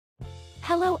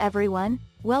Hello everyone,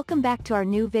 welcome back to our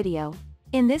new video.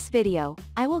 In this video,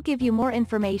 I will give you more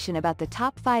information about the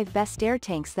top 5 best air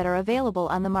tanks that are available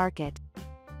on the market.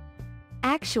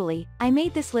 Actually, I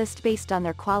made this list based on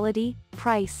their quality,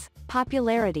 price,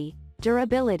 popularity,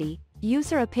 durability,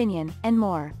 user opinion, and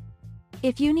more.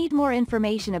 If you need more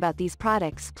information about these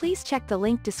products, please check the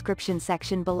link description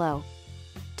section below.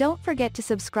 Don't forget to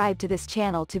subscribe to this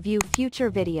channel to view future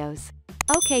videos.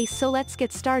 Okay, so let's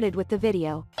get started with the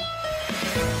video.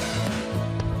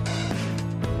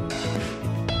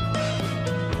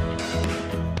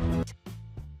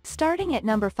 Starting at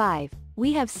number 5,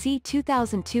 we have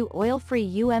C2002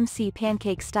 Oil-Free UMC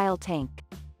Pancake Style Tank.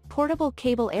 Portable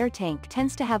cable air tank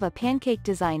tends to have a pancake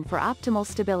design for optimal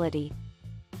stability.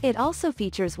 It also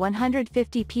features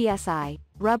 150 psi,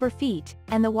 rubber feet,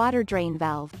 and the water drain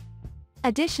valve.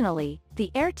 Additionally,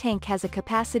 the air tank has a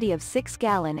capacity of 6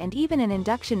 gallon and even an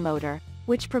induction motor,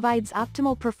 which provides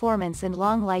optimal performance and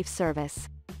long life service.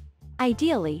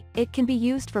 Ideally, it can be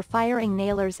used for firing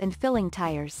nailers and filling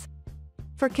tires.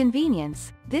 For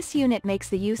convenience, this unit makes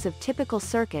the use of typical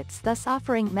circuits, thus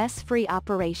offering mess-free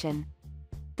operation.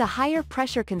 The higher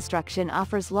pressure construction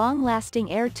offers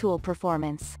long-lasting air tool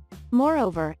performance.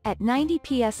 Moreover, at 90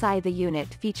 psi the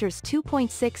unit features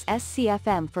 2.6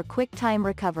 SCFM for quick time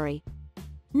recovery.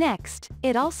 Next,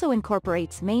 it also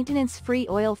incorporates maintenance-free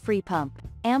oil-free pump,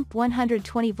 amp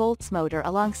 120 volts motor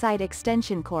alongside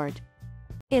extension cord.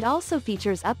 It also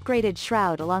features upgraded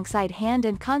shroud alongside hand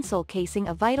and console casing,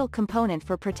 a vital component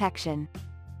for protection.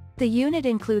 The unit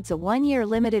includes a 1-year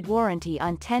limited warranty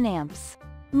on 10 amps.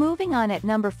 Moving on, at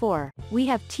number 4, we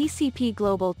have TCP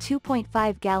Global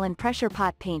 2.5 gallon pressure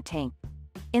pot paint tank.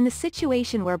 In the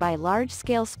situation whereby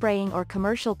large-scale spraying or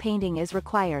commercial painting is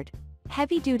required,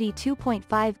 heavy-duty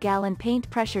 2.5 gallon paint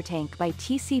pressure tank by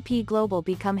TCP Global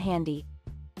become handy.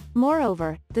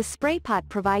 Moreover, the spray pot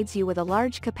provides you with a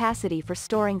large capacity for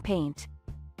storing paint.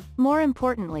 More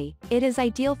importantly, it is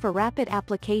ideal for rapid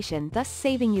application, thus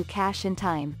saving you cash and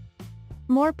time.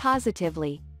 More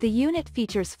positively, the unit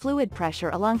features fluid pressure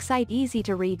alongside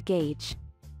easy-to-read gauge.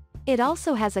 It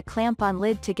also has a clamp-on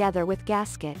lid together with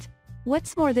gasket.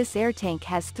 What's more, this air tank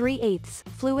has 3/8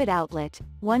 fluid outlet,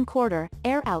 1/4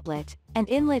 air outlet, and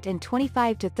inlet, and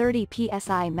 25 to 30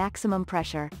 psi maximum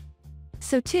pressure.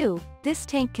 So too, this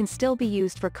tank can still be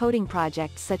used for coating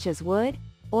projects such as wood,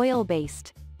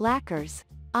 oil-based, lacquers,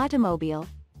 automobile,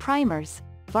 primers,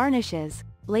 varnishes,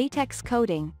 latex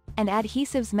coating, and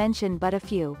adhesives, mention but a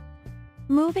few.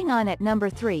 Moving on, at number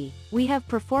 3, we have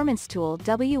Performance Tool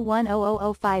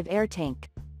W10005 Air Tank.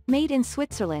 Made in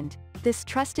Switzerland, this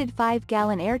trusted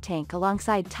 5-gallon air tank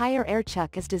alongside tire air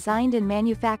chuck is designed and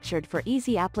manufactured for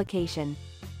easy application.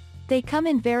 They come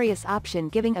in various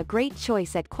options, giving a great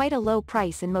choice at quite a low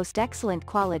price and most excellent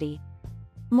quality.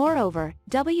 Moreover,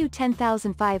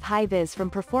 W10005 High-Vis from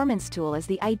Performance Tool is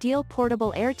the ideal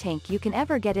portable air tank you can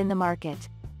ever get in the market.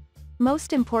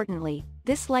 Most importantly,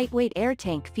 this lightweight air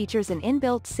tank features an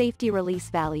inbuilt safety release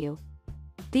valve.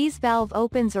 These valve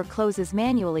opens or closes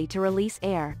manually to release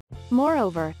air.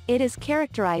 Moreover, it is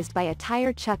characterized by a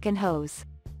tire chuck and hose.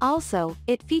 Also,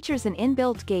 it features an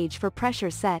inbuilt gauge for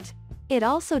pressure set. It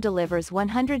also delivers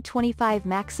 125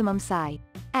 maximum psi.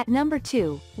 At number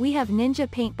 2, we have Ninja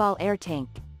Paintball Air Tank.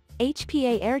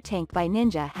 HPA Air Tank by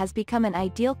Ninja has become an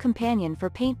ideal companion for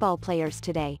paintball players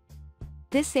today.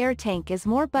 This air tank is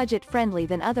more budget-friendly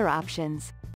than other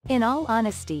options. In all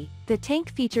honesty, the tank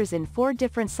features in 4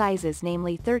 different sizes,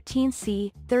 namely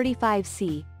 13C,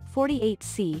 35C,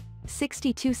 48C,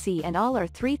 62C, and all are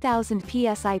 3000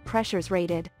 psi pressures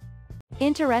rated.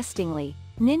 Interestingly,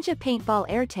 Ninja Paintball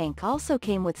Air Tank also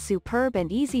came with superb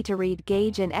and easy-to-read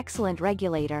gauge and excellent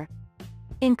regulator.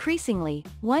 Increasingly,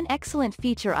 one excellent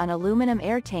feature on aluminum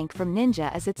air tank from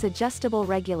Ninja is its adjustable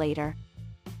regulator.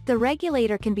 The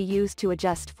regulator can be used to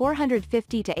adjust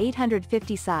 450 to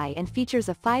 850 psi and features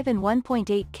a 5 and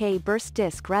 1.8 K burst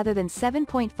disc rather than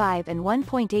 7.5 and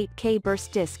 1.8 K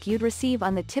burst disc you'd receive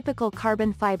on the typical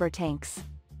carbon fiber tanks.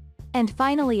 And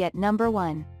finally, at number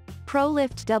 1.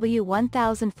 ProLift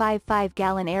W1005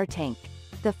 5-gallon air tank.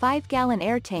 The 5-gallon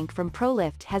air tank from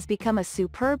ProLift has become a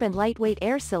superb and lightweight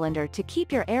air cylinder to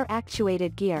keep your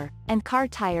air-actuated gear and car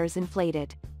tires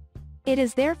inflated. It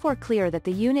is therefore clear that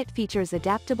the unit features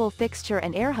adaptable fixture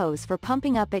and air hose for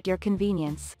pumping up at your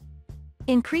convenience.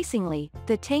 Increasingly,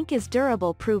 the tank is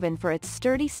durable, proven for its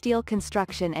sturdy steel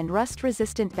construction and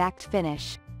rust-resistant backed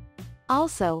finish.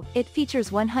 Also, it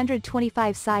features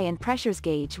 125 psi and pressures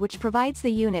gauge, which provides the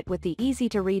unit with the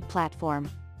easy-to-read platform.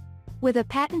 With a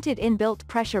patented inbuilt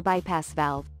pressure bypass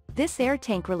valve, this air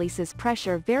tank releases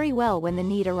pressure very well when the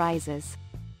need arises.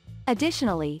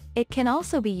 Additionally, it can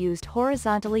also be used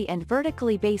horizontally and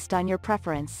vertically based on your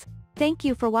preference. Thank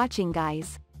you for watching,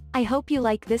 guys. I hope you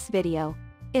like this video.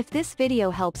 If this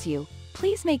video helps you,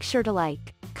 please make sure to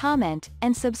like, comment,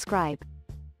 and subscribe.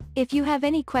 If you have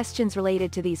any questions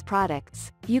related to these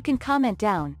products, you can comment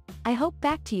down. I hope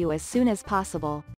back to you as soon as possible.